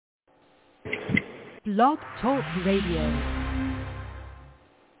Blog Talk Radio.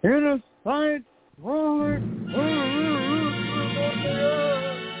 Innersight, right.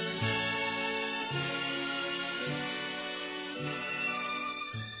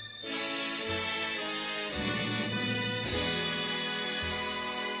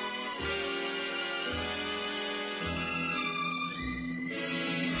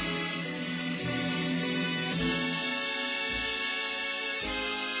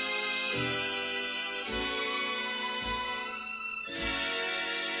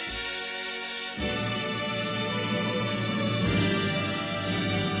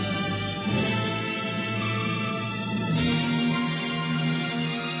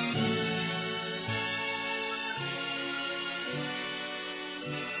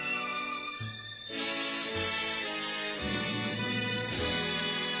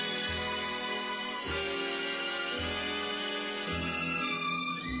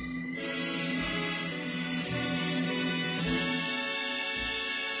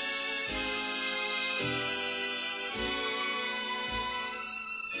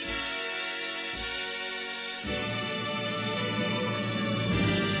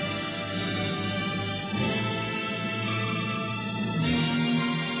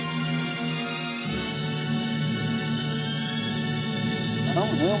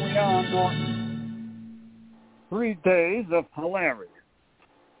 Well, here we are, Norton. 3 days of hilarity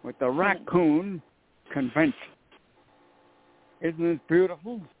with the raccoon convention. Isn't it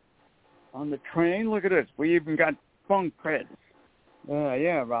beautiful? On the train, look at this. We even got bunk beds.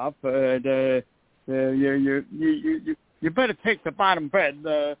 Yeah, Rob. You better take the bottom bed.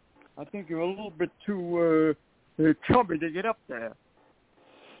 I think you're a little bit too chubby to get up there.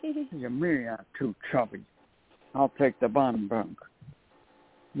 You mean I'm too chubby? I'll take the bottom bunk.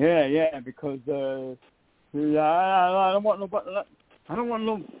 Yeah, because I don't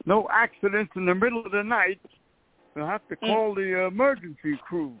want no accidents in the middle of the night. I'll have to call the emergency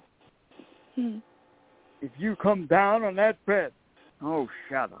crew. If you come down on that bed, oh,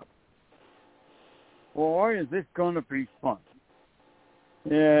 shut up. Boy, is this going to be fun.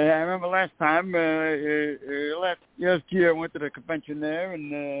 Yeah, I remember last time, last year I went to the convention there,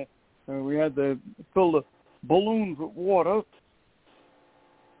 and we had to fill the balloons with water.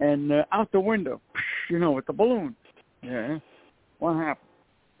 And out the window, with the balloon. Yeah. What happened?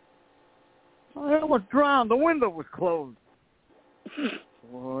 Well, it was drowned. The window was closed.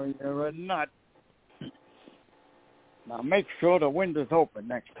 Boy, you're a nut. Now make sure the window's open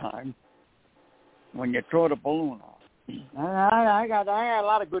next time when you throw the balloon off. I got a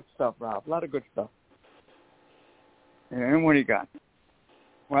lot of good stuff, Rob. A lot of good stuff. And what do you got?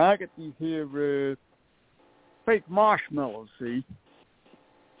 Well, I got these here fake marshmallows, see?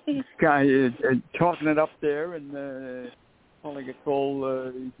 This guy is talking it up there, and he gets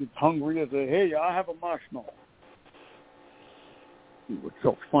all he's hungry. I say, "Hey, I'll have a marshmallow." See what's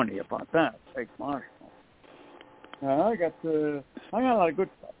so funny about that? Fake marshmallow. I got a lot of good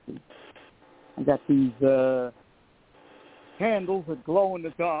stuff. See? I got these candles that glow in the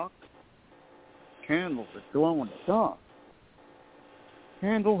dark. Candles that glow in the dark.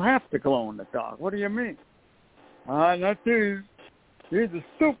 Candles have to glow in the dark. What do you mean? Not these. These are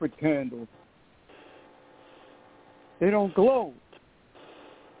stupid candles. They don't glow.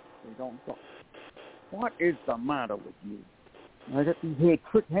 They don't glow. What is the matter with you? I got these here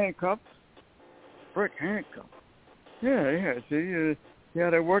trick handcuffs. Trick handcuffs. Yeah. See,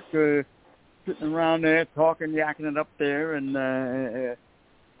 they work sitting around there talking, yakking it up there, and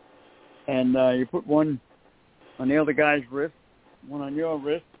you put one on the other guy's wrist, one on your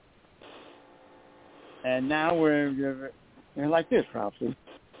wrist, and now we're like this, Ralph, see?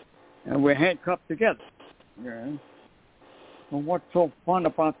 And we're handcuffed together. Yeah. Well, what's so fun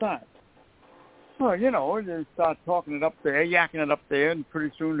about that? Well, they start talking it up there, yakking it up there, and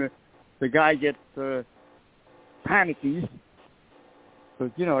pretty soon the guy gets panicky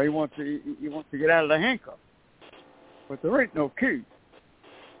because he wants to get out of the handcuff, but there ain't no key.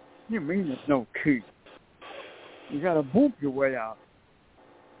 You mean there's no key? You got to boop your way out.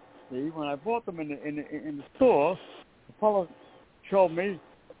 See, when I bought them in the store. The fellow showed me,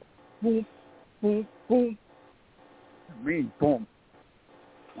 boom, boom, boom. I mean, boom.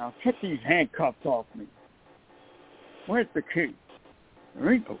 Now get these handcuffs off me. Where's the key?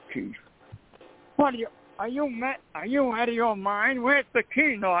 There ain't no key. What are you out of your mind? Where's the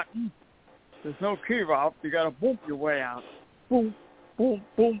key, Norton? There's no key, Ralph. You got to boom your way out. Boom, boom,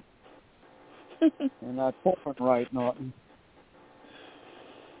 boom. And that's bumping right, Norton.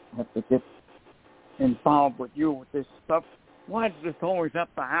 I have to get involved with you with this stuff. Why does this always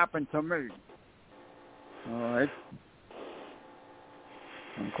have to happen to me? All right.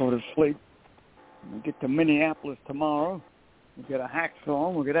 I'll go to sleep. We get to Minneapolis tomorrow. We get a hacksaw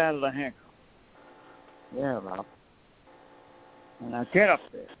and we'll get out of the handcuff. Yeah, Ralph. And now get up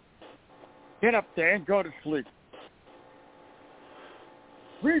there. Get up there and go to sleep.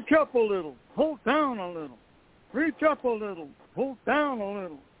 Reach up a little. Hold down a little. Reach up a little. Hold down a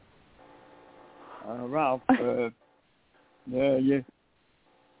little. Ralph,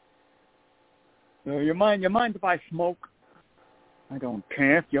 you mind if I smoke? I don't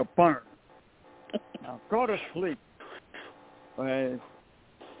care if you burn. Now go to sleep. Do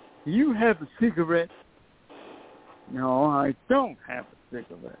you have a cigarette? No, I don't have a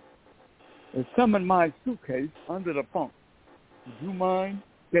cigarette. There's some in my suitcase under the bunk. Would you mind?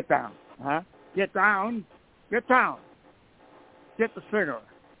 Get down, huh? Get down. Get down. Get the cigarette.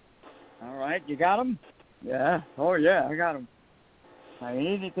 All right, you got them? Yeah. Oh, yeah, I got them. I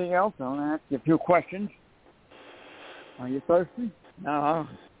need anything else? I'll ask you a few questions. Are you thirsty? No.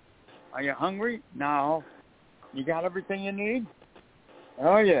 Are you hungry? No. You got everything you need?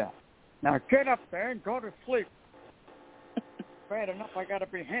 Oh, yeah. Now get up there and go to sleep. Bad enough I got to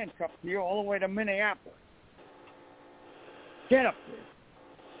be handcuffed to you all the way to Minneapolis. Get up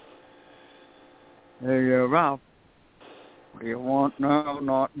there. Hey, Ralph. What do you want? No,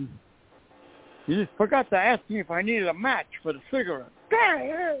 nothing. You just forgot to ask me if I needed a match for the cigarette.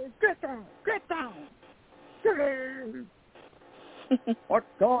 Get down. Get down. What's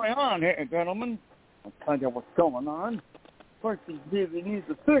going on here, gentlemen? I'll tell you what's going on. First he says he needs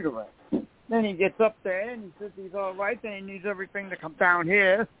a cigarette. Then he gets up there and he says he's all right. Then he needs everything to come down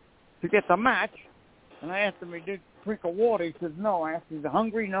here to get the match. And I asked him if he did drink of water. He says no. I asked him, is he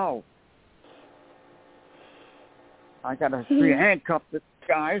hungry? No. I got to be handcuffed this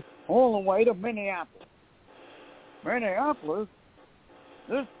guy all the way to Minneapolis. Minneapolis?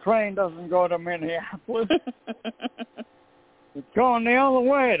 This train doesn't go to Minneapolis. It's going the other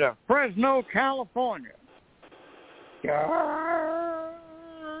way to Fresno, California.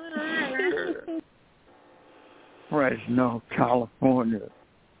 Fresno, California.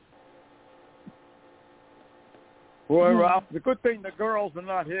 Boy, Ralph, the good thing the girls are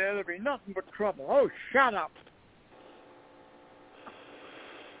not here. There'll be nothing but trouble. Oh, shut up.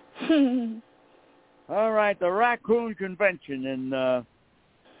 All right, the Raccoon Convention. And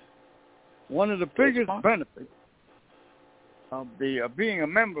one of the biggest benefits of being a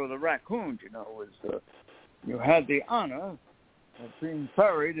member of the Raccoons, is you had the honor of being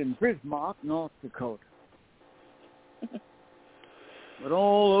buried in Bismarck, North Dakota. With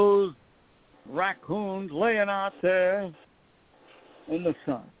all those raccoons laying out there in the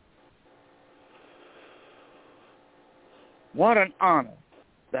sun. What an honor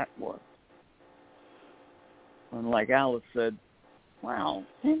that was. And like Alice said, well,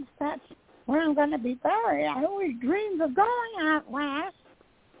 since that's where I'm going to be buried, I always dreamed of going out west.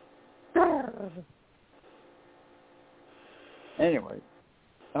 Anyway.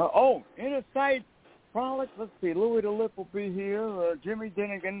 Innersight Frolic. Let's see. Louis the Lip will be here. Jimmy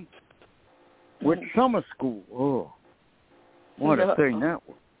Dinnigan with summer school. Oh, what a thing that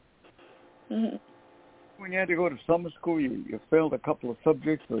was. Mm-hmm. When you had to go to summer school, you failed a couple of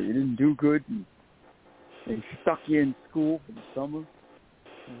subjects or you didn't do good, and they stuck you in school for the summer.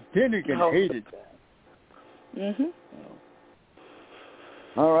 Dinnigan hated that. Mm-hmm.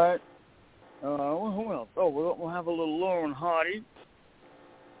 All right. Who else? Oh, we'll have a little Lauren Hardy.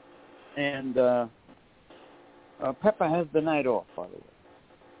 And Pepper has the night off, by the way.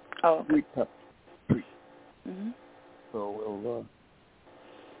 Oh, okay. Sweet Pepper. Sweet. Mm-hmm. So we'll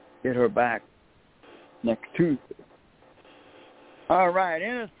get her back next Tuesday. All right.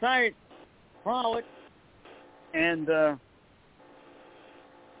 Innersight, Frolic, and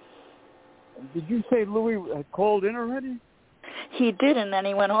did you say Louis had called in already? He did, and then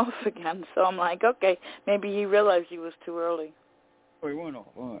he went off again. So I'm like, okay, maybe he realized he was too early. Oh, he went off.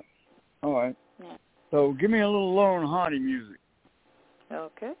 All right. All right. Yeah. So give me a little Lauren Hardy music.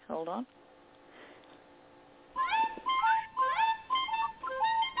 Okay, hold on.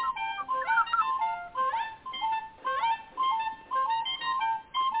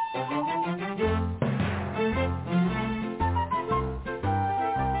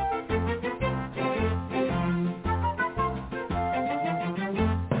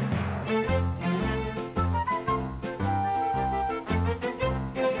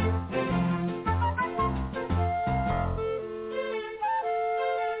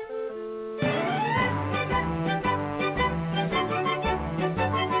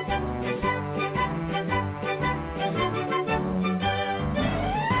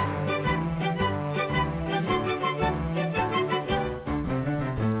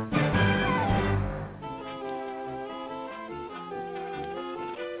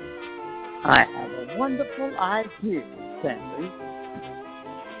 I have wonderful idea, Stanley,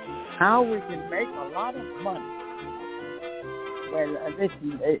 how we can make a lot of money. Well,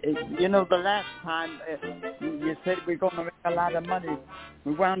 listen, the last time you said we're going to make a lot of money,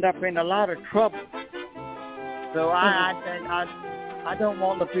 we wound up in a lot of trouble. So I don't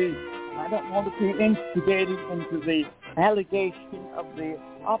want to be instigated into the allegation of the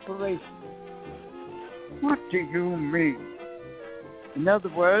operation. What do you mean? In other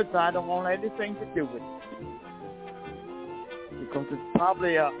words, I don't want anything to do with it. Because it's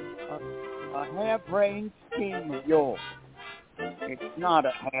probably a harebrained scheme of yours. It's not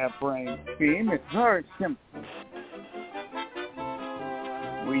a harebrained scheme. It's very simple.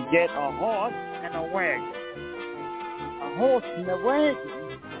 We get a horse and a wagon. A horse and a wagon?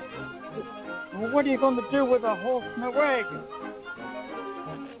 Well, what are you going to do with a horse and a wagon?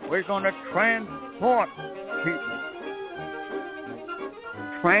 We're going to transport people.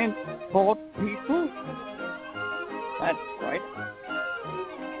 Transport people? That's right.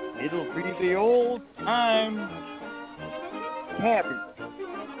 It'll be the old-time cabbie.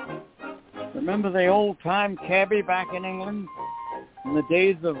 Remember the old-time cabbie back in England? In the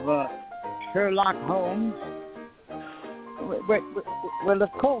days of Sherlock Holmes? Well,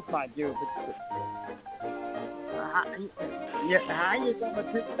 of course I do. But how are you going to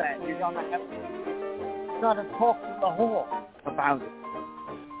do that? You're going to have to talk to the horse about it.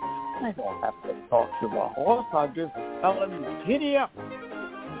 I don't have to talk to the horse. I'll just tell him, giddy up.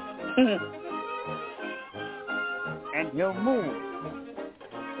 And he'll move.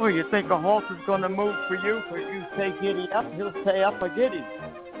 Well, you think a horse is going to move for you because you say giddy up? He'll say up a giddy.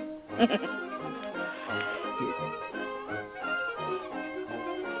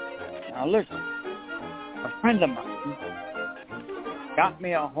 Now listen, a friend of mine got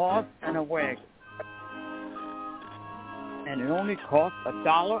me a horse and a wagon. And it only cost $1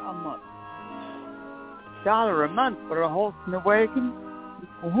 a month. $1 a month for a horse and a wagon?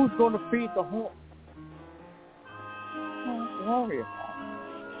 Well, who's going to feed the horse? Don't worry about it.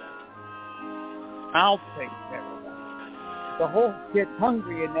 I'll take care of that. The horse gets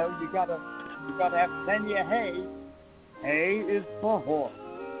hungry, you gotta have plenty of hay. Hay is for horse.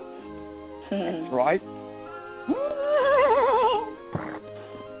 That's right.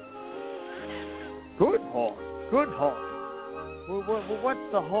 Good horse. Good horse. Well,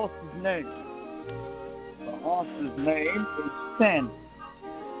 what's the horse's name? The horse's name is Stanley.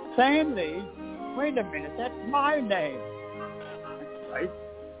 Stanley? Wait a minute, that's my name. That's right.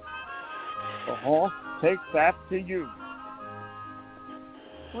 The horse takes after you.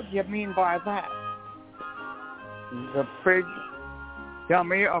 What do you mean by that? He's a big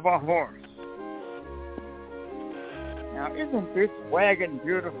dummy of a horse. Now, isn't this wagon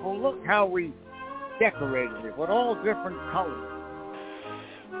beautiful? Look how we decorated it with all different colors.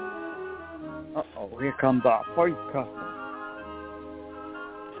 Uh-oh, here comes our first customer.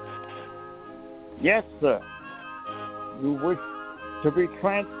 Yes, sir. You wish to be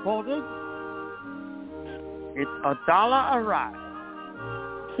transported? It's $1 a ride.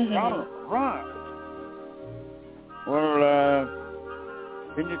 $1 a ride? Well,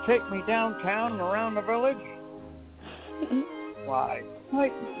 can you take me downtown and around the village? Why,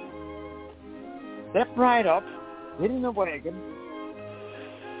 certainly. Step right up, get in the wagon.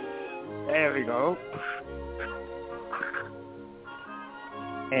 There we go.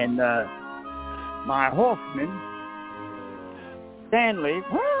 And my horseman, Stanley,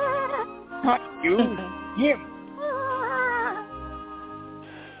 not you, him.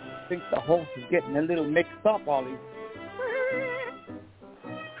 I think the horse is getting a little mixed up, Ollie.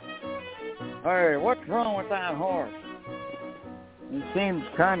 Hey, what's wrong with that horse? He seems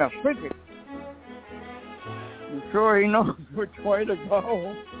kind of fidgety. You sure he knows which way to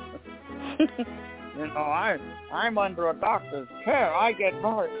go? I'm under a doctor's care. I get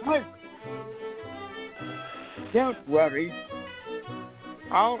very tight. Don't worry.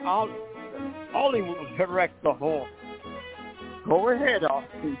 Ollie will direct the horse. Go ahead,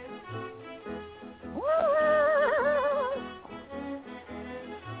 Ollie.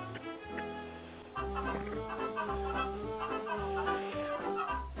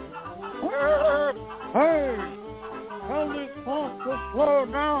 Hey, tell this horse to slow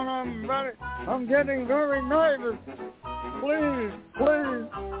down. I'm getting very nervous. Please.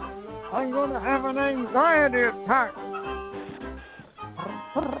 I'm going to have an anxiety attack.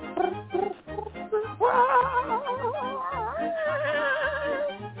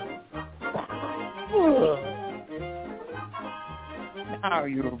 Now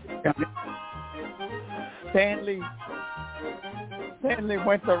you've done it. Stanley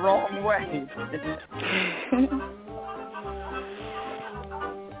went the wrong way.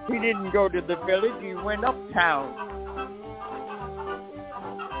 He didn't go to the village. He went uptown.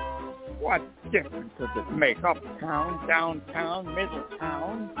 What difference does it make? Uptown, downtown, middle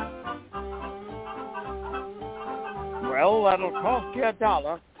town? Well, that'll cost you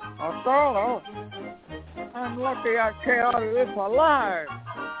 $1. $1? I'm lucky I came out of this alive.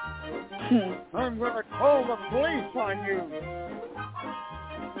 I'm going to call the police on you.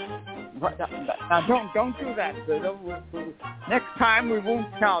 Now, don't do that, Fiddle. Next time we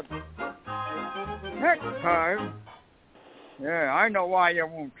won't charge you. Next time? Yeah, I know why you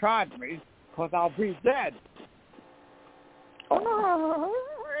won't charge me, because I'll be dead. Well,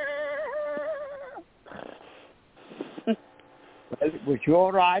 it was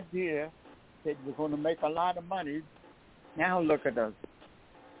your idea. Said we're going to make a lot of money. Now look at us.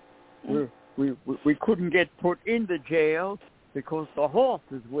 We couldn't get put into jail because the horse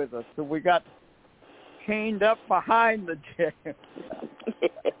is with us, so we got chained up behind the jail.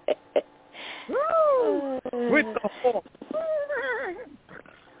 With the horse.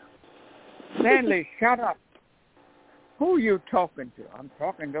 Stanley, shut up. Who are you talking to? I'm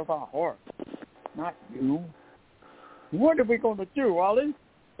talking to the horse, not you. What are we going to do, Ollie?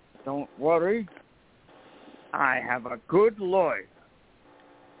 Don't worry. I have a good lawyer.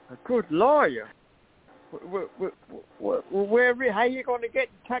 A good lawyer? How are you going to get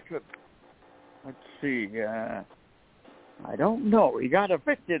in touch with him? Let's see. I don't know. He got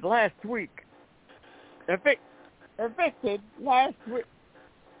evicted last week. Evicted last week?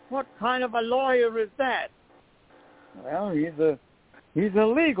 What kind of a lawyer is that? Well, he's a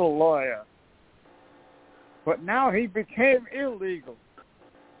legal lawyer. But now he became illegal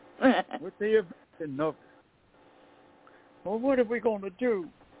with the eviction notice. Well, what are we going to do?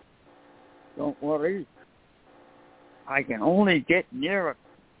 Don't worry. I can only get near a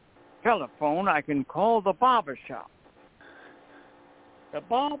telephone. I can call the barber shop. The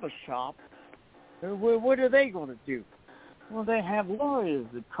barber shop? What are they going to do? Well, they have lawyers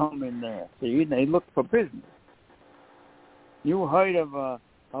that come in there, see, and they look for business. You heard of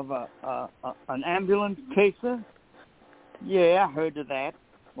an ambulance chaser? Yeah, I heard of that.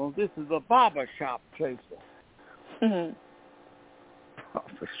 Well, this is a barber shop chaser.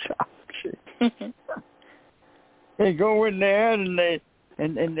 Barber shop chaser. They go in there and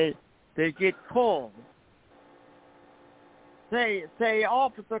they get called. Say,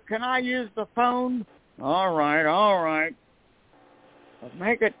 officer, can I use the phone? All right. But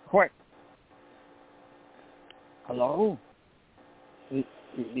make it quick. Hello? Is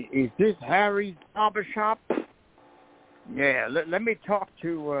this Harry's barber shop? Yeah, let me talk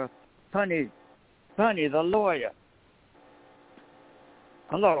to Sonny, the lawyer.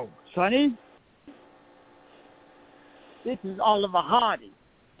 Hello, Sonny? This is Oliver Hardy.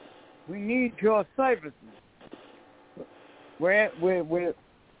 We need your services. We're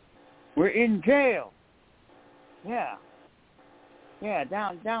in jail. Yeah,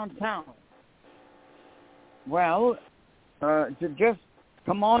 downtown. Well, just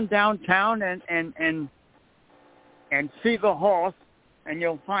come on downtown and see the horse, and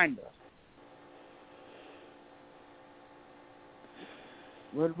you'll find us.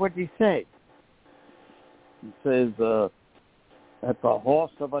 What did he say? He says, that's a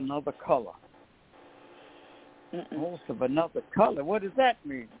horse of another color. Horse of another color? What does that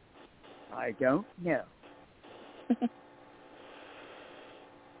mean? I don't know.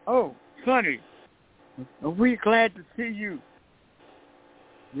 Oh, Sonny, are we glad to see you?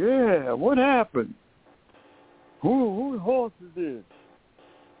 Yeah, what happened? Whose horse is this?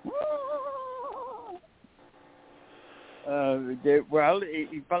 Well,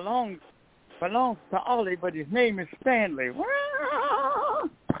 he belongs to Ollie, but his name is Stanley.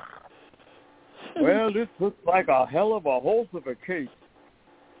 Well, this looks like a hell of a horse of a case.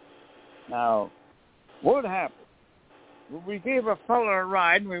 Now, what happened? We gave a fella a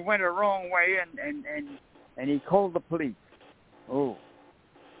ride, and we went a wrong way, and he called the police. Oh,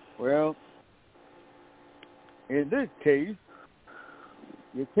 well, in this case,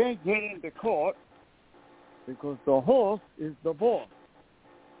 you can't get into court because the horse is the boss.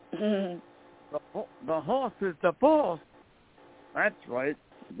 The horse is the boss. That's right.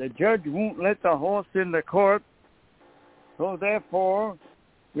 The judge won't let the horse in the court, so therefore,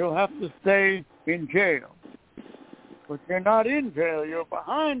 you'll have to stay in jail. But you're not in jail. You're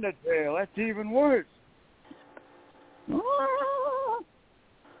behind the jail. That's even worse. The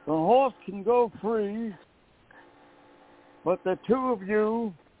horse can go free, but the two of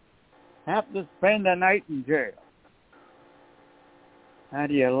you have to spend the night in jail. How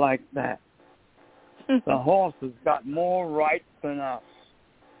do you like that? The horse has got more rights than us.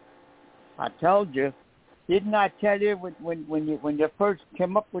 I told you, Didn't I tell you when you first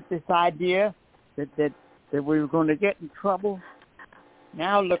came up with this idea that we were going to get in trouble?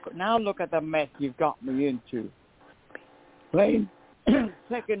 Now look at the mess you've got me into. Playing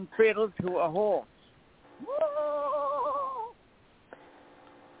second fiddle to a horse.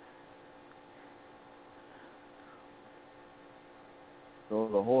 So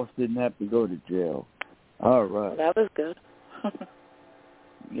the horse didn't have to go to jail. All right. That was good.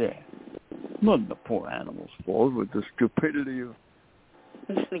 Yeah. Not the poor animal's fault with the stupidity of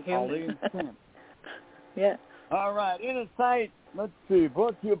all the intent. Yeah. All right. Innersight, let's see.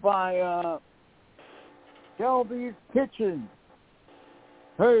 Brought to you by Shelby's Kitchen.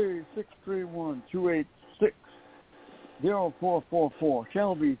 Hey, 631-286-0444.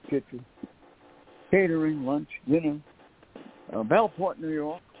 Shelby's Kitchen. Catering, lunch, dinner. Bellport, New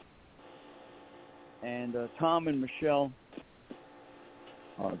York. And Tom and Michelle,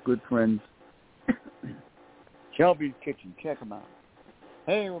 good friends. Shelby's Kitchen. Check them out.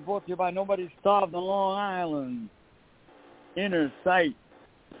 Hey, we're brought to you by Nobody Starved on Long Island. Innersight.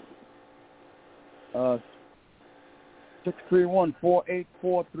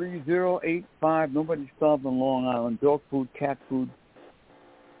 631-484-3085. Nobody Starved on Long Island. Dog food, cat food,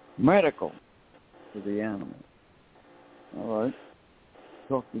 medical for the animal. All right.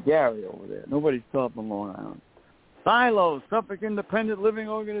 Talk to Gary over there. Nobody Starved on Long Island. Silo, Suffolk Independent Living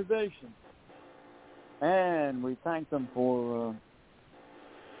Organization. And we thank them for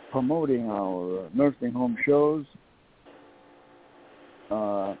promoting our nursing home shows.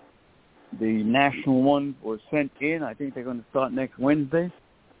 The national ones were sent in. I think they're going to start next Wednesday.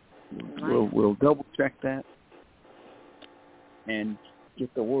 We'll double check that and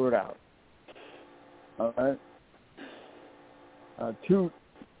get the word out. All right. Two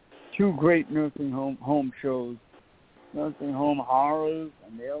great nursing home shows. Nursing Home Horrors,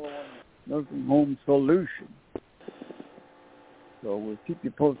 and the other one, Nursing Home Solution. So we'll keep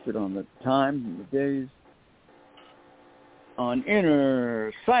you posted on the times and the days. On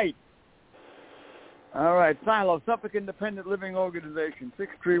Innersight. All right, Silo, Suffolk Independent Living Organization,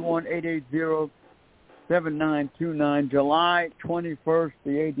 631-880-7929, July 21st,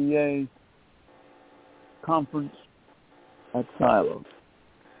 the ADA conference at Silo.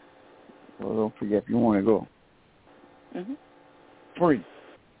 So don't forget if you want to go. Mm-hmm. Free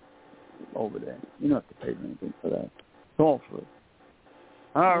over there. You don't have to pay anything for that. It's all free.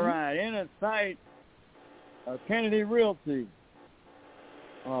 All right, Innersight, Kennedy Realty,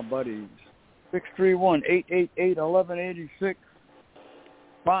 our buddies, 631-888-1186.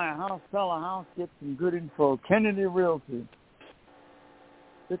 Buy a house, sell a house, get some good info. Kennedy Realty,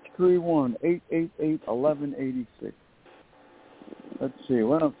 631-888-1186. Let's see,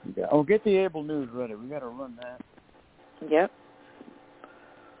 what else we got? Oh, get the Able News ready. We got to run that. Yep.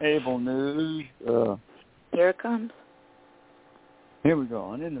 Able News. Here it comes. Here we go,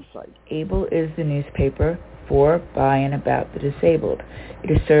 on Innersight. Able is the newspaper for, by, and about the disabled.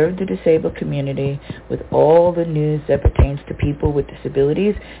 It has served the disabled community with all the news that pertains to people with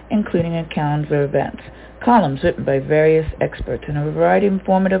disabilities, including accounts of events, columns written by various experts, and a variety of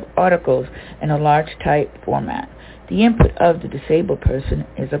informative articles in a large type format. The input of the disabled person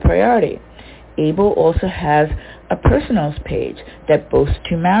is a priority. Able also has a personals page that boasts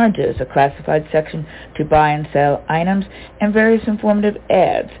 2 marriages, a classified section to buy and sell items, and various informative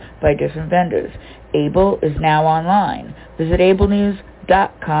ads by different vendors. Able is now online. Visit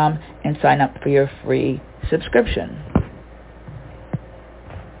ablenews.com and sign up for your free subscription.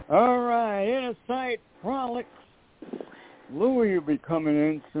 All right, Innersight Frolics. Louie will be coming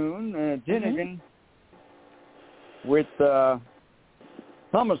in soon. Dinnigan with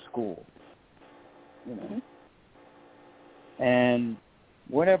summer school. You know, and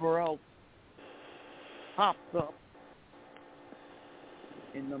whatever else pops up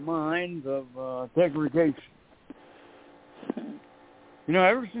in the minds of segregation. You know,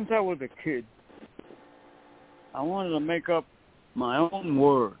 ever since I was a kid, I wanted to make up my own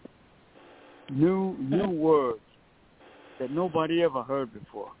word, new words that nobody ever heard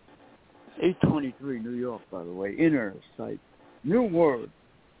before. 823 New York, by the way, Innersight, new words.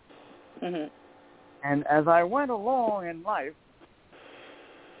 Mm-hmm. And as I went along in life,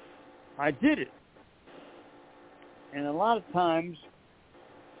 I did it. And a lot of times,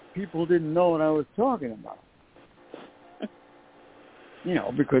 people didn't know what I was talking about. You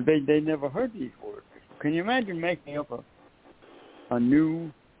know, because they never heard these words. Can you imagine making up a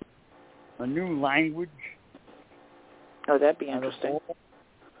new language? Oh, that'd be interesting.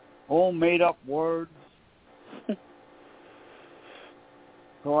 All made up words.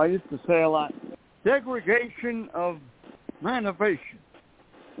 So I used to say a lot, segregation of renovation.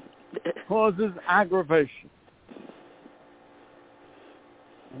 causes aggravation.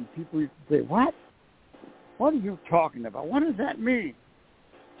 And people used to say, what? What are you talking about? What does that mean?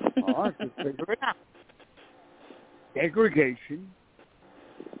 Oh, I just figure it out. Degradation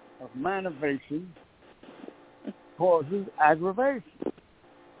of manivation causes aggravation.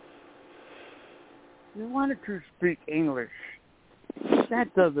 Why don't you speak English?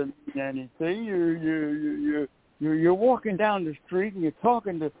 That doesn't mean anything. You're walking down the street and you're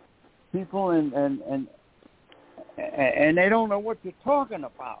talking to people and they don't know what you're talking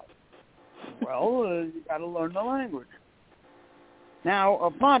about. Well, you got to learn the language.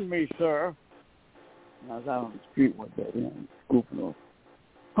 Now, pardon me, sir. I was out on the street one day, scooping off.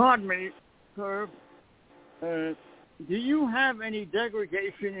 Pardon me, sir. Do you have any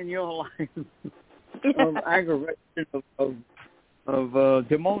degradation in your life of aggravation of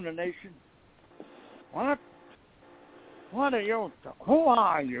demonization? What? What are you? Who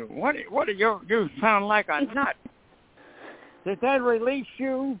are you? What are you? You sound like a nut. Did that release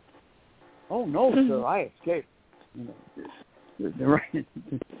you? Oh no, sir, I escaped.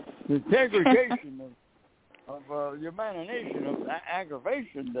 The degradation of humanization, of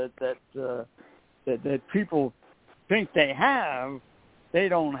aggravation that people think they have, they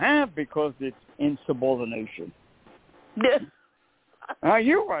don't have because it's insubordination. Are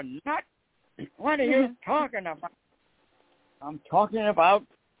you a nut? What are you talking about? I'm talking about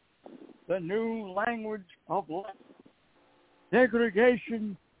the new language of life.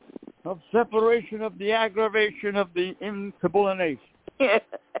 Degradation of separation of the aggravation of the insubordination.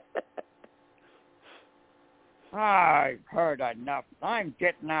 I've heard enough. I'm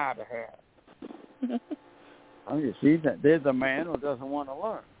getting out of here. Oh, you see, that there's a man who doesn't want to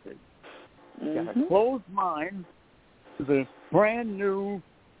learn. He's got a closed mind to the brand new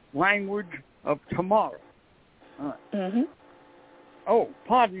language of tomorrow. All right. Oh,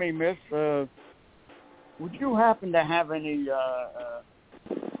 pardon me, miss. Would you happen to have any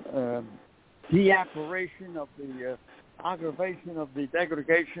deapparition of the aggravation of the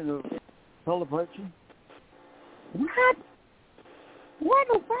degradation of celebration? What? What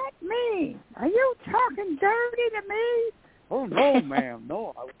does that mean? Are you talking dirty to me? Oh, no, ma'am.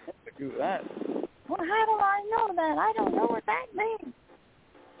 No, I would never do that. Well, how do I know that? I don't know what that means.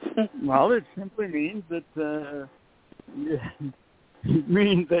 Well, it simply means that it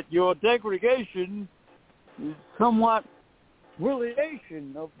means that your degradation is somewhat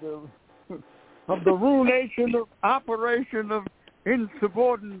relation of the ruination of operation of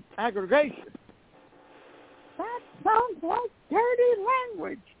insubordinate aggregation. That sounds like dirty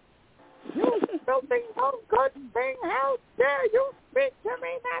language. You filthy, no good thing. How dare you speak to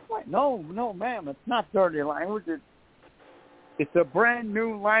me that way? No, ma'am, it's not dirty language. It's a brand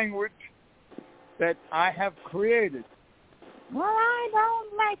new language that I have created. Well, I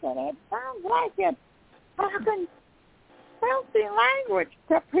don't like it. It sounds like it's talking filthy language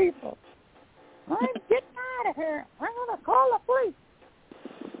to people. I'm getting out of here. I'm going to call the police.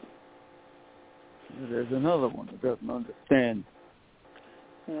 There's another one that doesn't understand.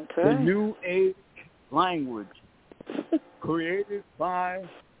 Okay. The New Age language created by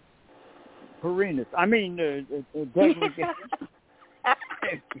PERINO. I mean,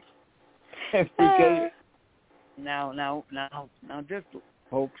 Now, just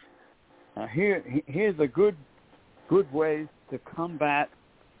folks. Here's a good way to combat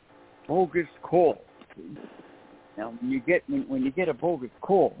bogus calls. Now, when you get a bogus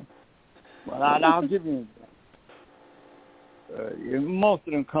call, well, I'll give you an example. Most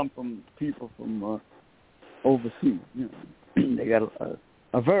of them come from people from overseas. You know, they got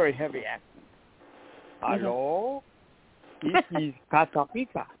a very heavy accent. Hello, this is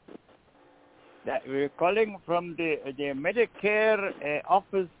Katapika. That we're calling from the Medicare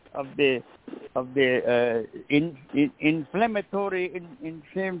office of the inflammatory in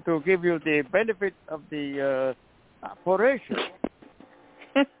to give you the benefit of the operation.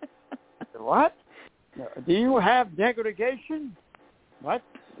 What? Do you have degradation? What?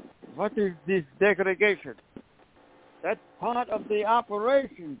 What is this degradation? That's part of the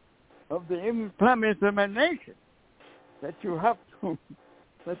operation of the inflammation that you have to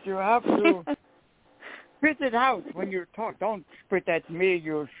spit it out when you talk. Don't spit at me,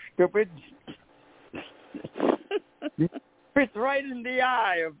 you stupid. Spit right in the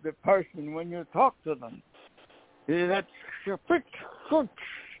eye of the person when you talk to them. That's spit.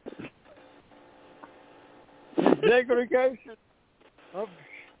 The segregation of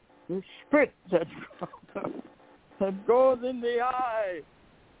the spit that goes in the eye.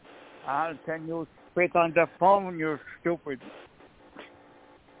 How can you spit on the phone, you stupid?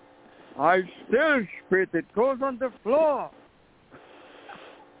 I still spit. It goes on the floor.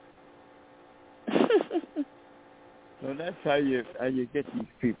 So that's how you get these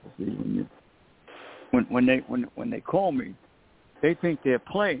people. See, when they call me, they think they're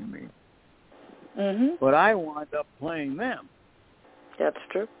playing me, but I wind up playing them. That's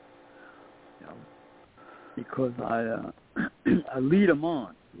true. You know, because I lead them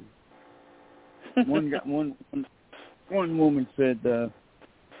on. One woman said,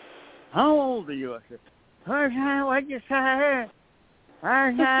 "How old are you?" I said, "What you say?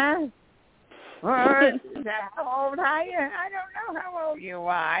 How old are you? I don't know how old you are.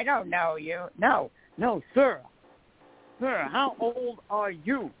 I don't know you. No, sir, how old are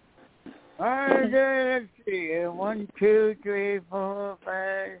you?" Let's see. 1, 2, 3, 4,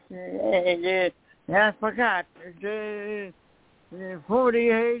 5, 6, 8. I forgot.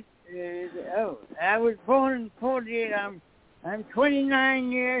 48. I was born in 48. I'm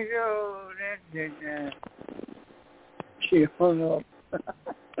 29 years old. That's it. She hung up.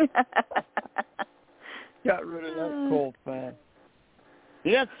 Got rid of that cold fast.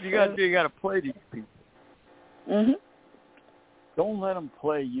 Yes, you got to play these people. Don't let them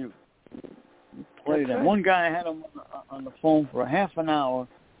play you. You play them. Right. One guy had him on the phone for half an hour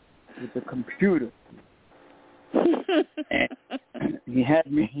with the computer. And he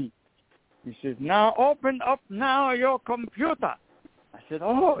had me. He says, "Now open up now your computer." I said,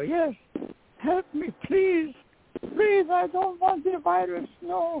 "Oh yes, help me please. Please, I don't want the virus.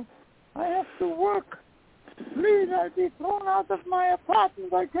 No, I have to work. Please, I'll be thrown out of my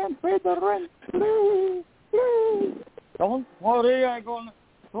apartment. I can't pay the rent. Please, please. Don't worry,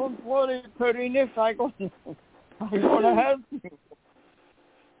 don't worry, PERINO. I'm gonna help you.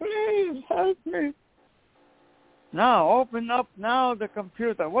 Please help me. Now, open up now the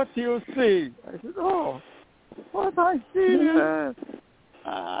computer. What do you see?" I said, "Oh, what I see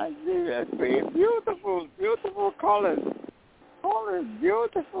I see beautiful, beautiful colors. Colors,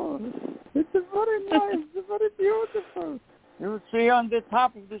 beautiful. It's very nice, very beautiful. You see on the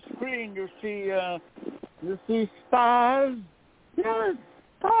top of the screen, you see stars. Yes,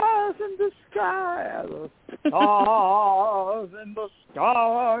 stars in the sky. Stars in the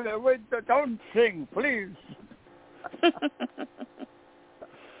sky. Wait, don't sing, please."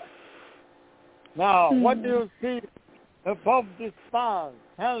 Now, what do you see above the stars?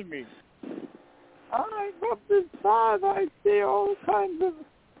 Tell me. Above the stars, I see all kinds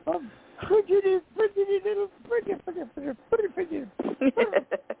of pretty little pretty. That's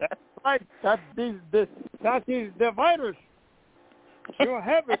right. That is the virus. You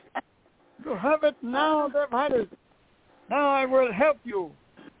have it. You have it now, the virus. Now I will help you.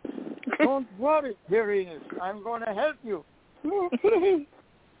 Don't worry, PERINO. I'm going to help you. Oh, please.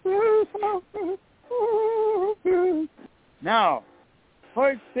 Please help me. Oh, please. Now,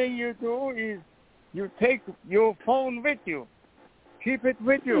 first thing you do is you take your phone with you. Keep it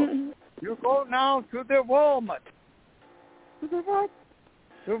with you. You go now to the Walmart. To the what?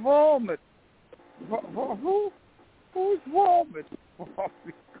 The Walmart. Who's Walmart?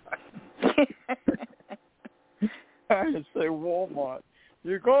 I say Walmart.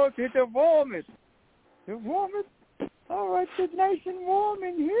 You go to the Walmart. The Walmart? Oh, it's nice and warm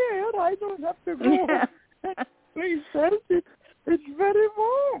in here. I don't have to go. Please help it. It's very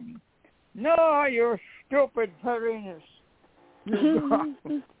warm. No, you stupid PERINO. You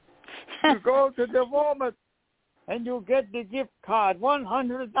go to the Walmart and you get the gift card,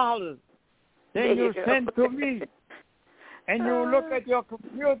 $100. Then you send to me. And you look at your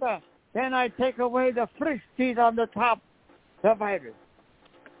computer. Then I take away the fish teeth on the top, the virus.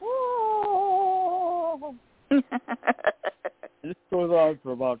 Oh. This goes on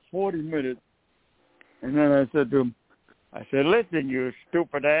for about 40 minutes. And then I said to him, "Listen, you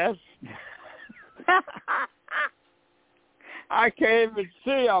stupid ass. I can't even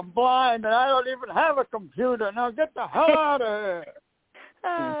see. I'm blind, and I don't even have a computer. Now get the hell out of here."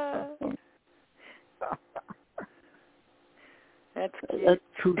 That's cute. That's a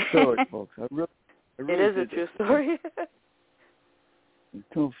true story, folks. I really it is a true story. It's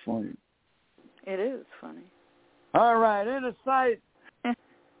so funny. It is funny. All right, Innersight.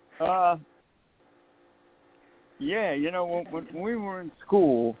 Yeah, you know, when we were in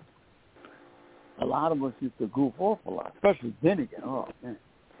school, a lot of us used to goof off a lot, especially Finnegan. Oh, man.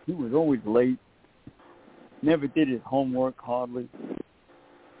 He was always late. Never did his homework, hardly.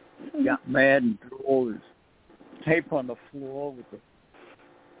 Got mad and threw all his tape on the floor.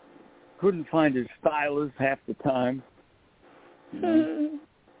 Couldn't find his stylus half the time. You know?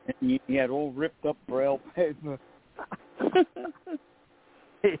 And he had all ripped up Braille paper.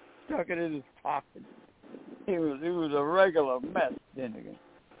 He stuck it in his pocket. He was a regular mess, Finnegan.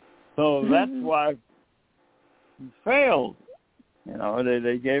 So that's why he failed. You know,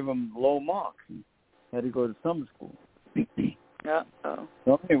 they gave him low marks. Had to go to summer school. Uh-oh.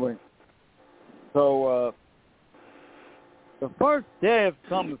 So anyway, the first day of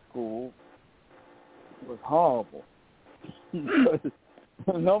summer school was horrible.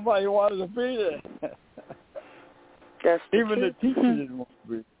 Nobody wanted to be there. Even the teacher didn't want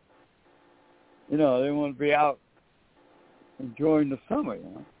to be. They want to be out enjoying the summer,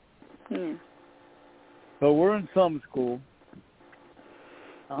 Yeah. So we're in summer school.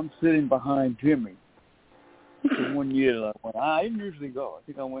 I'm sitting behind Jimmy. The 1 year that I went. I didn't usually go. I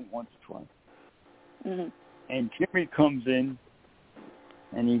think I went once or twice. Mm-hmm. And Jimmy comes in,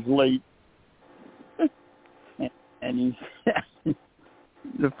 and he's late. and he's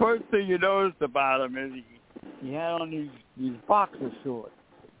the first thing you noticed about him is he had on these boxer shorts.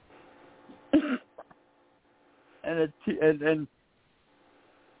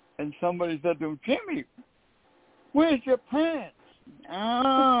 And somebody said to him, "Jimmy, where's your pants?"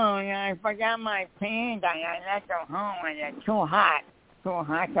 "Oh, yeah, I forgot my pants. I left them home, and they're too hot to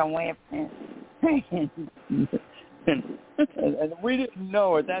wear pants." and we didn't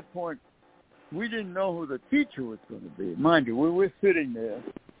know at that point. We didn't know who the teacher was going to be. Mind you, we were sitting there,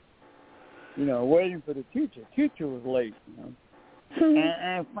 waiting for the teacher. Teacher was late,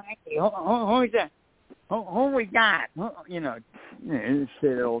 And Frankie, who's that? Who we got? They say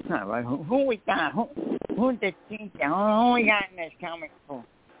it all the time, right? Who we got? Who's the teacher? Who we got in this comic book?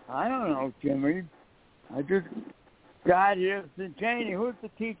 I don't know, Jimmy. I just got here. Said, "Janie, who's the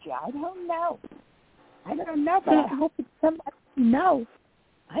teacher?" "I don't know, but I hope it's somebody you know.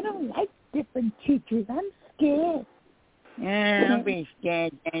 I don't like different teachers. I'm scared." "Yeah, don't be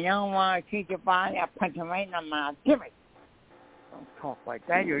scared. You don't want to teach your body. I'll punch him right in the mouth. Jimmy, don't talk like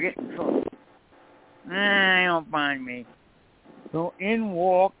that. You're getting in trouble." "Don't mind me." So in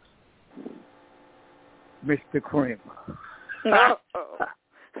walks Mr. Kramer.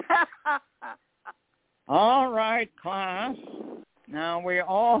 "All right, class. Now we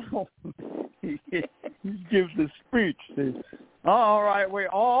all," he gives a speech. "All right, we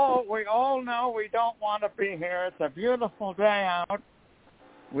all know we don't want to be here. It's a beautiful day out.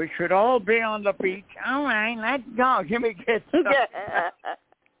 We should all be on the beach. All right, let's go." Jimmy gets up.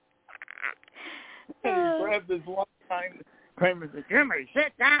 He grabbed his one time. Kramer said, "Jimmy,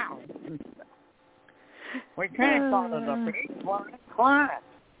 sit down. We can't go to the beach. We're in class."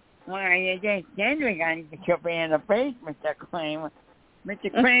 "Well, you just said we got to be in the beach, Mr. Kramer."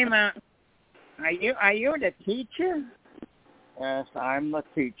 "Mr. Kramer, are you the teacher?" "Yes, I'm the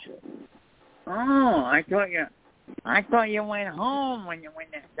teacher." "Oh, I thought you went home when the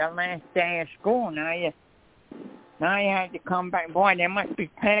last day of school. Now you had to come back. Boy, they must be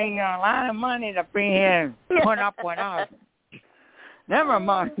paying you a lot of money to be here, put up with us." Never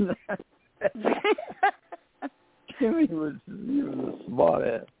mind. Jimmy was a smart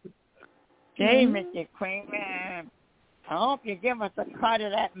ass. "Gee, Mr. Kramer, I hope you give us a cut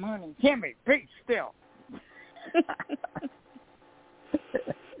of that money." "Jimmy, be still."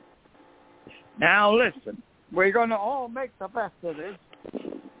 "Now listen, we're going to all make the best of this.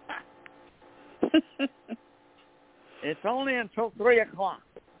 It's only until 3 o'clock.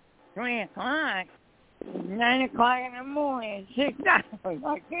 3 o'clock? 9 o'clock in the morning, 6 hours.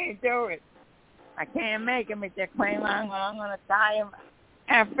 I can't do it. I can't make it, Mr. Kramer. I'm going to die of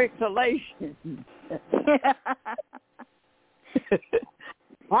asphyxiation."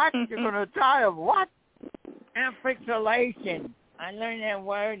 "What? You're going to die of what?" "Asphyxiation. I learned that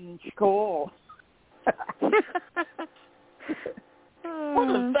word in school." "What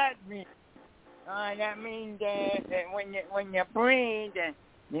does that mean?" That means that when you breathe,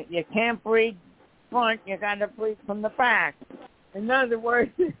 you can't breathe front. You got to breathe from the back. In other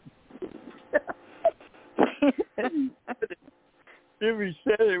words, Jimmy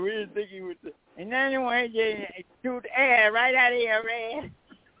said it. We didn't think he would. In other words, you shoot air right out of your ass.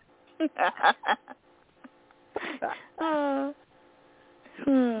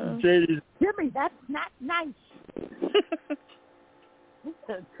 "Jimmy, that's not nice."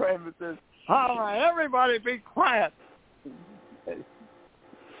 Kramer says, "All right, everybody be quiet."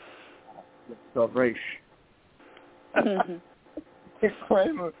 Celebration.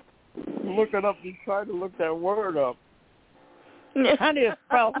 Kramer looking up, he's trying to look that word up. "How do you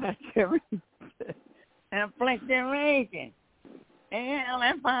spell that, Jimmy?" "Affliction. Lifixeration."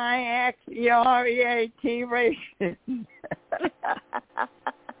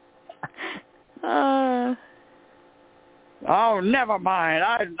 "Oh, never mind.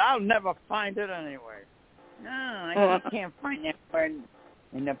 I'll never find it anyway." "No, I can't find that word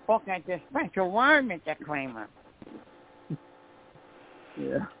in the book. It's a special word, Mr. Kramer."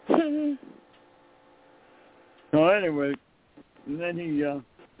 Yeah. So anyway, and then he,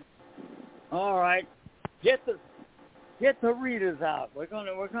 "All right, Get the readers out. We're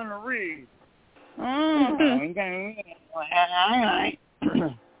gonna read. We're gonna read. All right.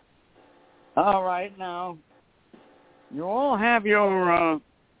 All right, now you all have your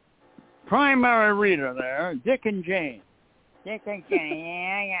primary reader there, Dick and Jane. Dick and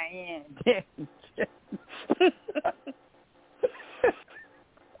Jane, yeah. Dick and Jane.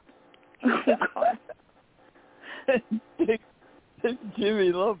 Oh, God.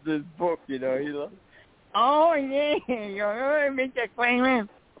 Jimmy loved this book, you know. He loved. Oh yeah, Mr. Clayman.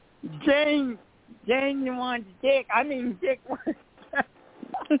 Jane wants Dick. I mean Dick wants.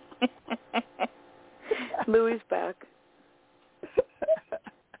 Louis back.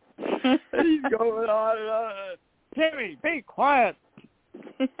 And he's going on and on. Jimmy, be quiet.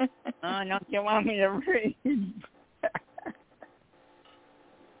 Oh, don't you want me to read?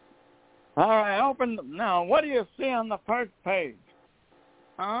 All right, open them. Now, what do you see on the first page?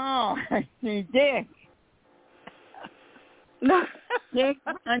 Oh, I see Dick. No. Dick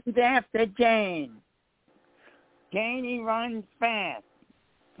runs after Jane. Janie runs fast.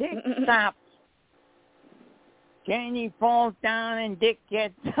 Dick stops. Janie falls down and Dick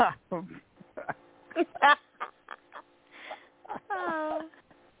gets up.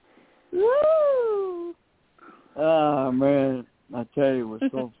 Woo! Oh man, I tell you, it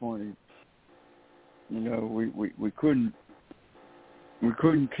was so funny. You know, we couldn't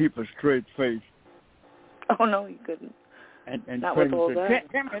keep a straight face. Oh no, you couldn't. And not with all said,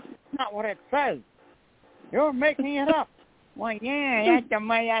 that. That's not what it says. You're making it up. Well, yeah,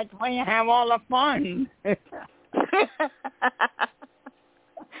 that's why you have all the fun.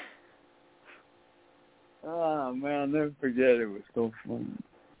 Oh man, never forget it. Was so fun.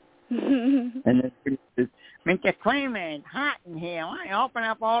 And then Mr. Clayman, it's hot in here. Why don't you open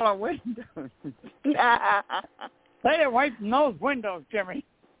up all the windows? Stay away from those windows, Jimmy.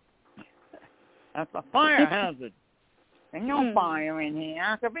 That's a fire hazard. There's no fire in here.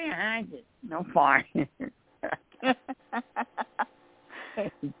 How could be a hazard? No fire.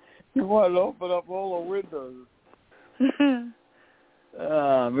 You want to open up all the windows.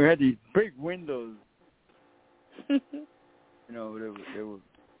 We had these big windows. You know, they were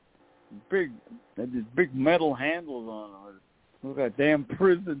big. They had these big metal handles on them. Look like a damn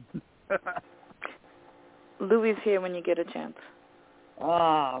prison. Louis here when you get a chance.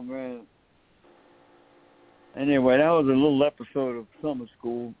 Ah, man. Anyway, that was a little episode of summer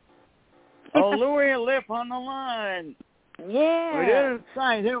school. Oh, Louis and Lip on the line. Yeah. We're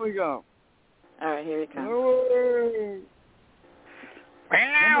inside. Here we go. All right, here it comes. Louis.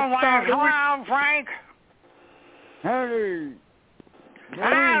 Hello, Frank. Howdy.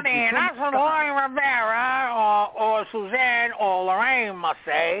 Howdy, that's Roy Rivera, or Suzanne, or Lorraine, must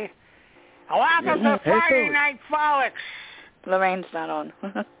say. Welcome to Friday Night Follies. Lorraine's not on.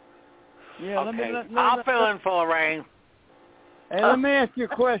 Yeah, okay. I'll fill in for Lorraine. Hey, let me ask you a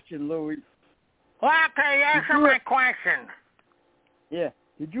question, Louis. Well, okay, answer my question. Yeah.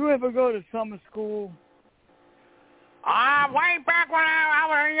 Did you ever go to summer school? Way back when I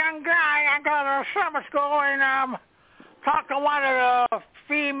was a young guy, I go to summer school and talked to one of the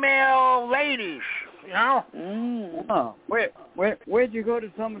female ladies, you know? Oh, where'd you go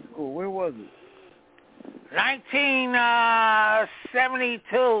to summer school? Where was it?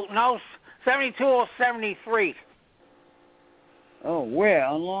 1972. No, 72 or 73. Oh, where?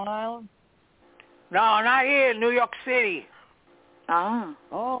 On Long Island? No, not here, New York City. Ah.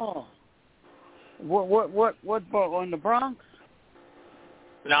 Oh. What, on the Bronx?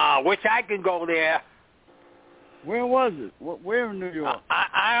 No, wish I could go there. Where was it? Where in New York?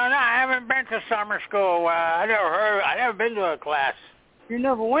 I don't know. I haven't been to summer school. I never been to a class. You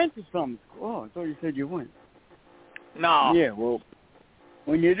never went to summer school? Oh, I thought you said you went. No. Yeah, well,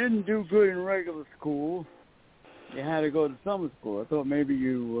 when you didn't do good in regular school, you had to go to summer school. I thought maybe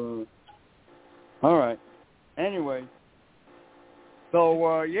you, all right. Anyway.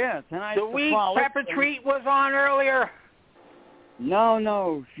 So, yeah, tonight. The week Pepper Treat was on earlier?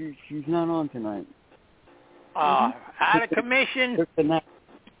 No, she's not on tonight. Out of commission? Took the night.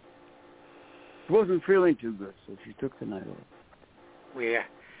 She wasn't feeling too good, so she took the night off. Yeah.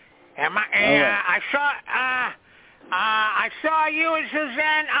 I saw you and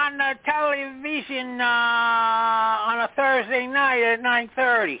Suzanne on the television on a Thursday night at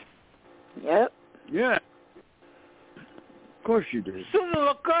 9:30. Yep. Yeah. Of course you did. Susan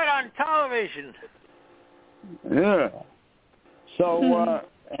looked good on television. Yeah. So,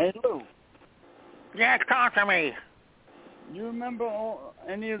 hey, Lou. Yeah, talk to me. You remember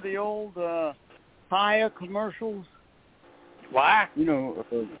any of the old tire commercials? What? You know,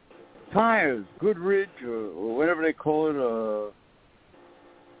 tires, Goodrich, or whatever they call it,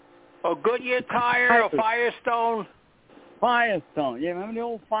 A Goodyear tire, a Firestone. Firestone. Yeah, remember the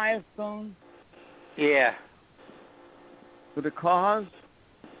old Firestone? Yeah. For the cars?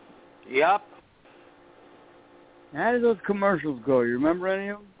 Yep. How did those commercials go? You remember any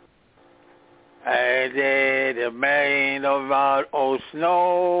of them? I did a man about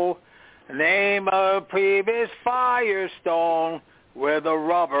snow, name of previous Firestone, where the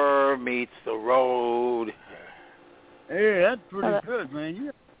rubber meets the road. Hey, that's pretty good, man.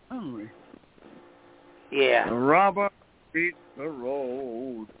 You're hungry. Yeah. The rubber meets the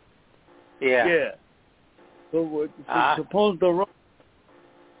road. Yeah. Yeah. So suppose the rubber.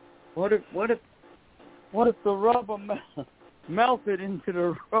 What if the rubber melted into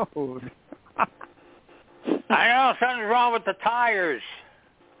the road? I know something's wrong with the tires.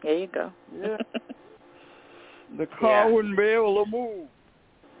 There you go. Yeah. The car wouldn't be able to move.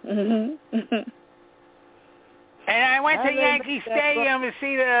 And I went to Yankee Stadium to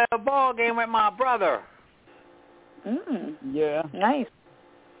see the ball game with my brother. Yeah. Nice.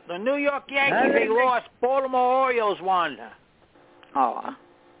 The New York Yankees, they lost. Baltimore Orioles won. Oh,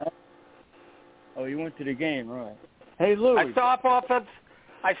 you went to the game, right? Hey, Louis. I stopped off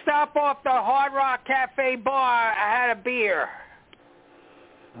the Hard Rock Cafe bar. I had a beer.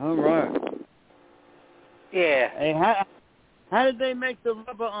 All right. Yeah. Hey, how did they make the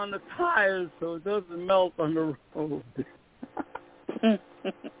rubber on the tires so it doesn't melt on the road?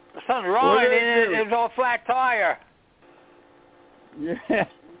 Something wrong. It was all flat tire. Yeah.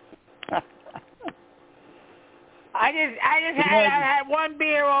 I had one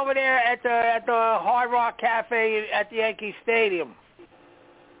beer over there at the Hard Rock Cafe at the Yankee Stadium.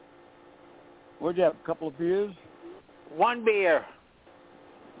 What'd you have? A couple of beers? One beer.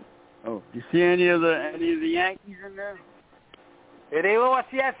 Oh, do you see any of the Yankees in there? Yeah, they lost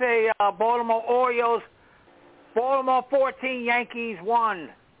yesterday. Baltimore Orioles. Baltimore 14, Yankees 1.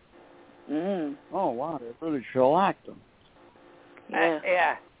 Oh wow, they really shellacked them.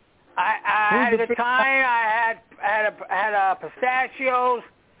 Yeah. I had a good time. I had pistachios.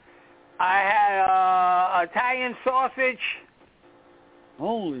 I had Italian sausage.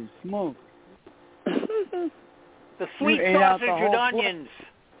 Holy smoke! The sweet sausage with onions.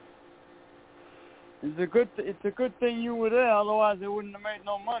 It's a good thing you were there. Otherwise, they wouldn't have made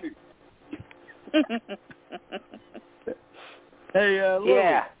no money. Hey,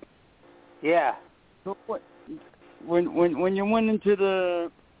 Louis. Yeah. So what? When you went into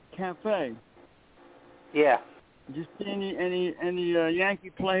the cafe, yeah, did you see any Yankee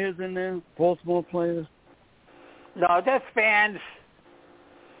players in there? Baltimore players? No, that's fans.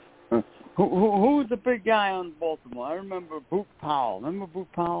 Who's the big guy on Baltimore? I remember Boot Powell. Remember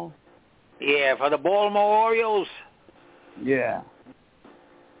Boot Powell? Yeah, for the Baltimore Orioles. Yeah.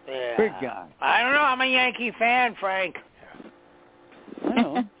 Yeah. Big guy. I don't know. I'm a Yankee fan, Frank. I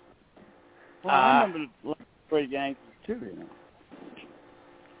know. Well, I remember the great Yankees too, you know.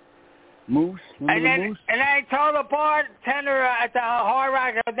 Moose. Remember Moose? And I told the bartender at the Hard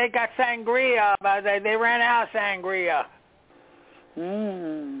Rock that they got sangria, but they ran out of sangria.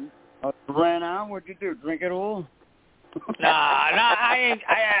 Ran out? What'd you do? Drink it all? No,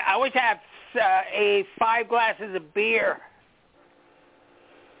 I wish I had 5 glasses of beer.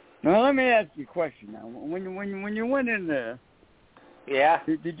 Now let me ask you a question. Now, when you went in there, yeah,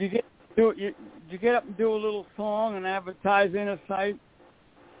 did you get up and do a little song and advertise Innersight?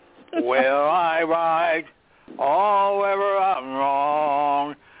 Well, I ride all wherever I'm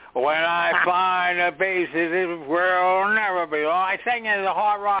wrong. When I find the bases, it will never be long. I sang it at the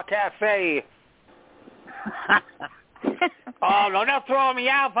Hard Rock Cafe. Oh, no, they'll throw me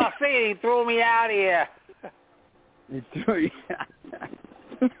out. I'll see. He threw me out of here. He threw you out.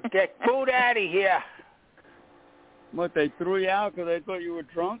 Get food out of here. What, they threw you out because they thought you were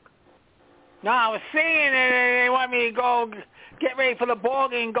drunk? No, I was singing and they want me to go get ready for the ball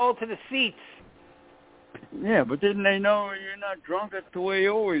game and go to the seats. Yeah, but didn't they know you're not drunk? That's the way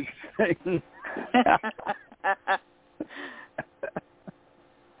you always sing.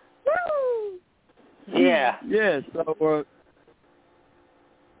 Yeah. Yeah, so...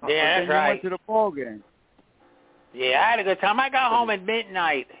 yeah, that's right. right. Went to the ball game. Yeah, I had a good time. I got home at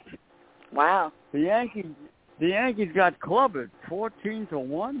midnight. Wow. The Yankees got clubbed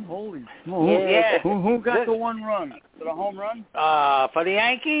 14-1. Holy smoke! Yeah. Who got the one run? Was it a home run? For the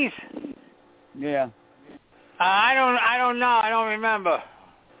Yankees? Yeah. I don't know. I don't remember.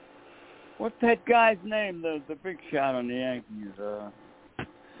 What's that guy's name? The big shot on the Yankees.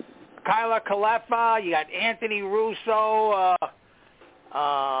 Kyler Calefa. You got Anthony Russo.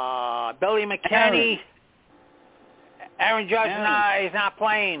 Billy McKinney. Aaron Judge. He's not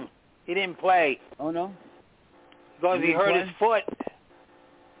playing. He didn't play. Oh no. Because he hurt his foot.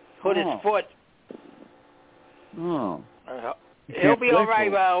 hurt his foot. Oh. He'll be all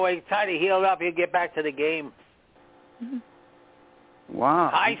right. When he's tired, healed up. He'll get back to the game. Wow.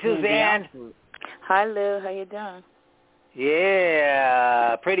 Hi, Suzanne. Hi, Lou. How you doing?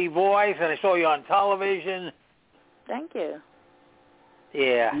 Yeah, pretty voice, and I saw you on television. Thank you.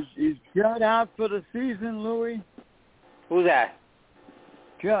 Yeah. Is Judd out for the season, Louis? Who's that?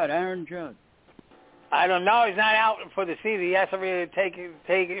 Judd, Aaron Judd. I don't know. He's not out for the season. He has to really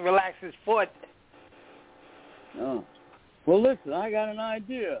relax his foot. Oh. Well, listen, I got an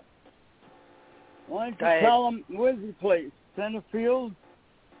idea. Why don't you tell him, where's he play? Center field?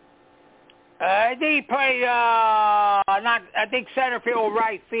 I think he played, I think center field,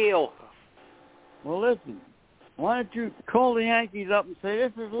 right field. Well, listen, why don't you call the Yankees up and say,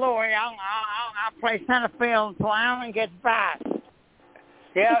 this is Louis, I'll play center field until Aaron gets back.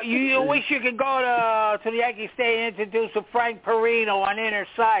 Yeah, you wish you could go to the Yankee Stadium and introduce to Frank PERINO on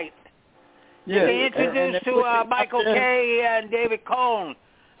Innersight. You can introduce to Michael Kay and David Cohn,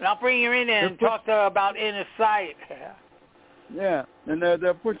 and I'll bring you in there and talk about Innersight. Yeah, and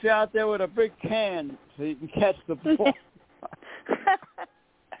they'll put you out there with a big can so you can catch the ball.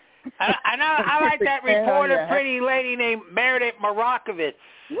 I like that reporter, pretty lady named Meredith Marakovitz.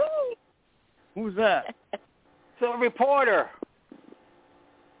 Who's that? It's a reporter.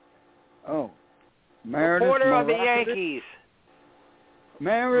 Oh, Meredith reporter of the Yankees.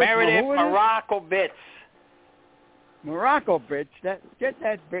 Meredith Marakovitz. Marakovitz? Get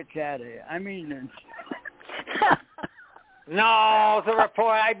that bitch out of here. I mean... No, it's a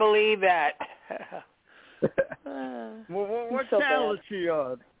report. I believe that. What channel is she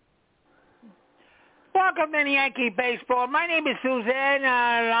on? Welcome to Yankee Baseball. My name is Suzanne,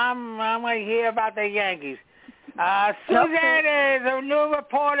 and I'm going to hear about the Yankees. Suzanne is a new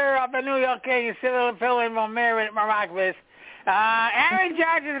reporter of the New York Yankees, filling for Meredith Marakovitz. Aaron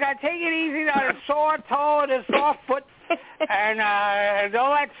Judge is going to take it easy on his sore toe and his sore foot. And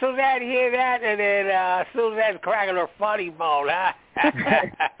don't let Suzanne hear that, and then Suzanne's cracking her funny bone, huh?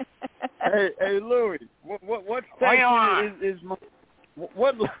 Hey, Louis, what station is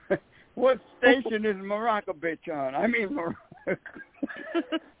what station is Marakovitz on? I mean,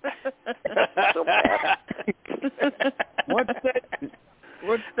 So bad. What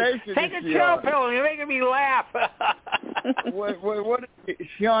station Take is a she chill on? pill. You're making me laugh. What is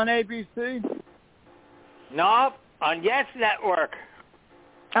she on ABC? No, on Yes Network.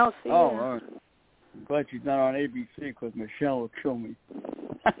 Oh, see. Oh, right. I'm glad she's not on ABC because Michelle will kill me.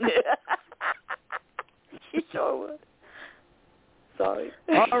 She sure would. Sorry.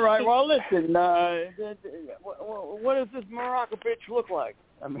 All right. Well, listen. What does this Marakovitz look like?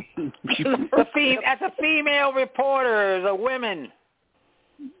 I mean, that's a female reporter. The women.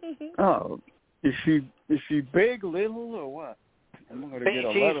 Oh, is she big, little, or what? I'm gonna get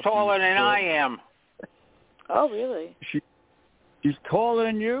a She's taller than I am. Oh, really? She's taller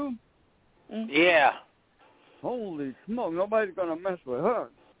than you? Mm-hmm. Yeah. Holy smoke! Nobody's gonna mess with her.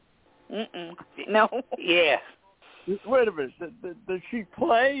 No. Yeah. Wait a minute. Does she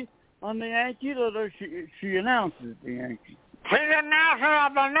play on the Yankees, or does she announces the Yankees? She's an announcer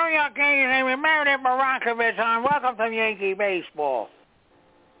of the New York Yankees named Meredith Marakovitz on Welcome to Yankee Baseball.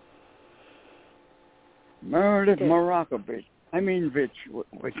 Meredith Marakovitz. I mean, Vitch.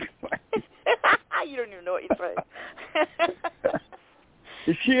 Which You don't even know what you're saying.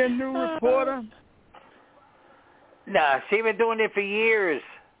 Is she a new reporter? Nah, she's been doing it for years.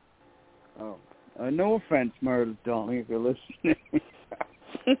 Oh, no offense, Meredith, darling, if you're listening.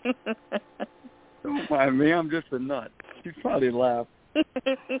 Don't mind me, I'm just a nut. She'd probably laugh.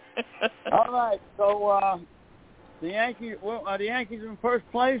 All right, so the Yankees. Well, are the Yankees in first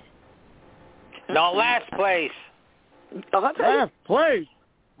place? No, last place. Last place.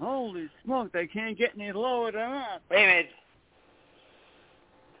 Holy smoke! They can't get any lower than that. Wait a minute.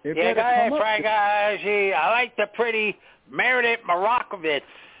 Yeah, go ahead, Frank. I like the pretty Meredith Marakovitz.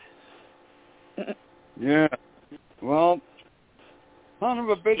 Yeah. Well, son of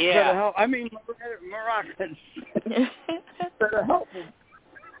a bitch better help. I mean, Marakovitz better help him.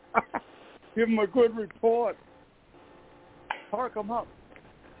 Give him a good report. Park him up.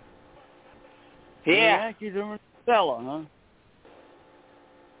 Yeah. The Yankees are in the cellar, huh?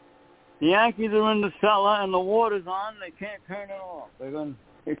 The Yankees are in the cellar and the water's on. They can't turn it off. They're going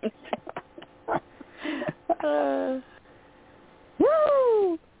to...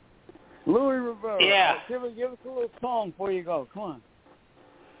 Woo! Louis Rivera. Yeah. Give us a little song before you go. Come on.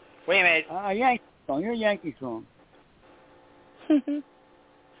 Wait a minute. Yankee song. Your Yankee song.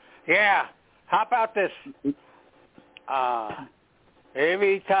 Yeah. How about this?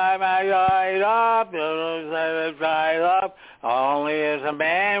 Every time I light up, only is a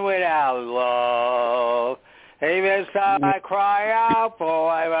man without love. Every time I cry out,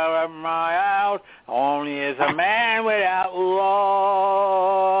 for I cry out, only is a man without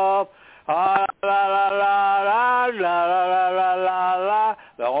love. La la la la la la la la la la.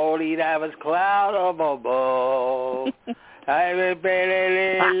 The only that was cloud up above.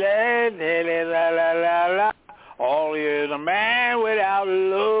 Only is a man without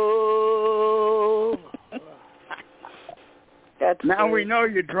love. That's now great. we know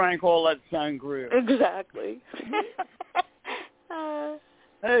you drank all that sangria. Exactly.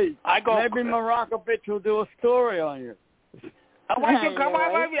 Hey, maybe Marakovich will do a story on you. Why don't you come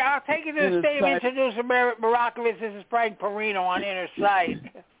on, baby? I'll take you to the state and introduce Marakovich. This is Frank Perino on Innersight.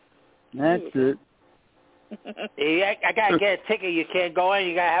 That's it. Yeah, I got to get a ticket. You can't go in.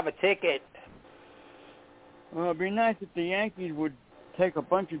 You got to have a ticket. Well, it'd be nice if the Yankees would take a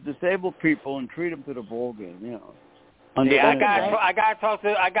bunch of disabled people and treat them to the ball game, you know. Yeah, I got to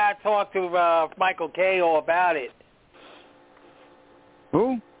talk to Michael Cato about it.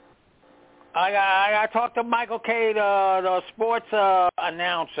 Who? I got to talk to Michael Cato, the sports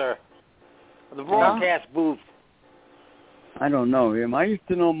announcer, the broadcast booth. I don't know him. I used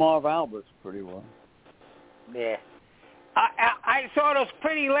to know Marv Alberts pretty well. Yeah. I saw those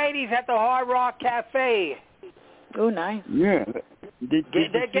pretty ladies at the Hard Rock Cafe. Oh, nice. Yeah.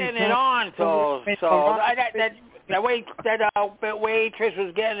 They're getting it on, so that waitress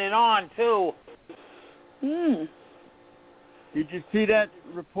was getting it on too. Hmm. Did you see that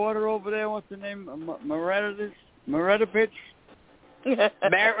reporter over there? What's her name? Meredith? Meredith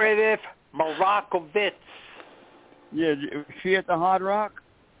Marakovich. Yeah, was she at the Hard Rock?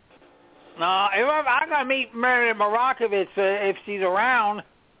 No, I'm gonna meet Meredith Marakovich if she's around.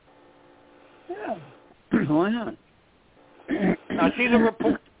 Yeah. Why not? No, she's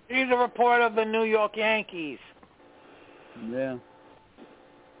a reporter of the New York Yankees. Yeah.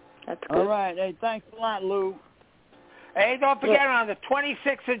 That's good. All right. Hey, thanks a lot, Lou. Hey, don't forget, on the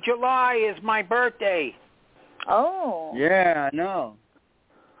 26th of July is my birthday. Oh. Yeah, I know.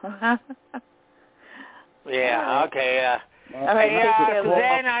 Yeah, okay. All right,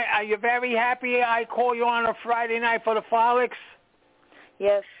 Suzanne, are you very happy I call you on a Friday night for the Follies?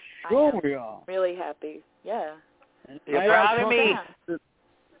 Yes. Sure we are. Really happy. Yeah. You're proud of me?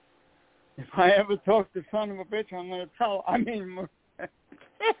 If I ever talk to son of a bitch, I'm going to tell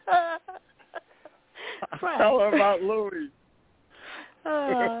tell her about Louis.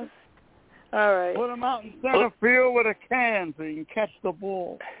 All right. Put him out in center field with a can so he can catch the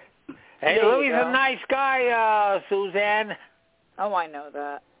ball. Hey, Louis is a nice guy, Suzanne. Oh, I know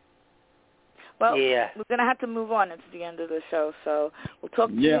that. Well, we're going to have to move on. It's the end of the show, so we'll talk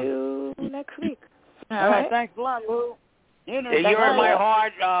to you next week. All right. Thanks a lot, Lou. You're in my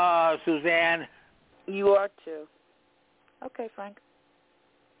heart, Suzanne. You are, too. Okay, Frank.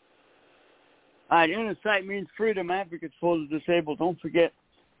 All right, Innersight means freedom, advocates for the disabled. Don't forget,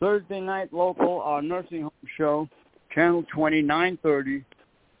 Thursday night local, our nursing home show, Channel 20, 9:30.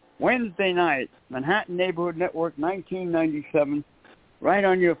 Wednesday night, Manhattan Neighborhood Network, 1997, right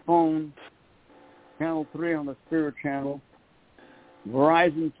on your phone, Channel 3 on the Spirit Channel.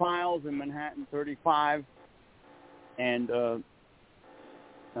 Verizon Files in Manhattan, 35, and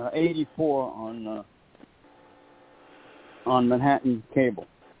 84 on Manhattan Cable.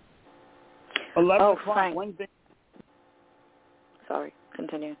 11 o'clock Frank. Wednesday. Sorry,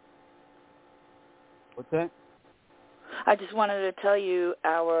 continue. What's that? I just wanted to tell you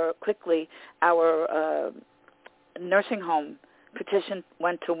our nursing home petition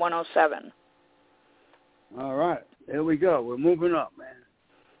went to 107. All right. There we go. We're moving up, man.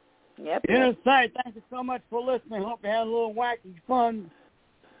 Yep. Innersight, thank you so much for listening. Hope you had a little wacky fun.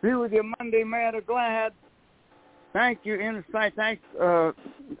 Be with you Monday, mad or glad. Thank you, Innersight. Thanks,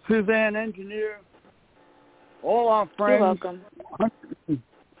 Suzanne, engineer. All our friends. You're welcome.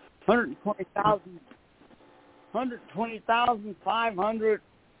 120,570.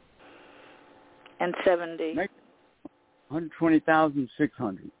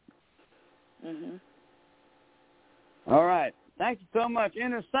 120,600. Mhm. All right. Thank you so much.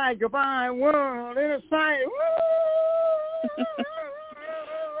 Innersight. Goodbye, world. Innersight.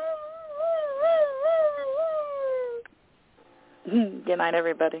 Good night,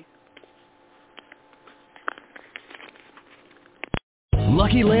 everybody.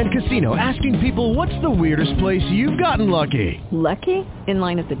 Lucky Land Casino, asking people, what's the weirdest place you've gotten lucky? Lucky? In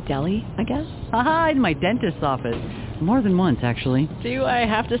line at the deli, I guess? Aha, in my dentist's office. More than once, actually. Do I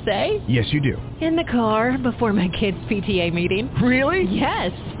have to say? Yes, you do. In the car before my kids' PTA meeting. Really?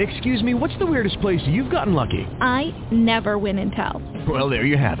 Yes. Excuse me, what's the weirdest place you've gotten lucky? I never win and tell. Well, there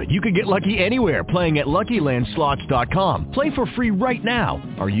you have it. You can get lucky anywhere, playing at LuckyLandSlots.com. Play for free right now.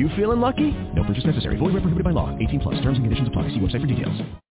 Are you feeling lucky? No purchase necessary. Void where prohibited by law. 18+. Terms and conditions apply. See website for details.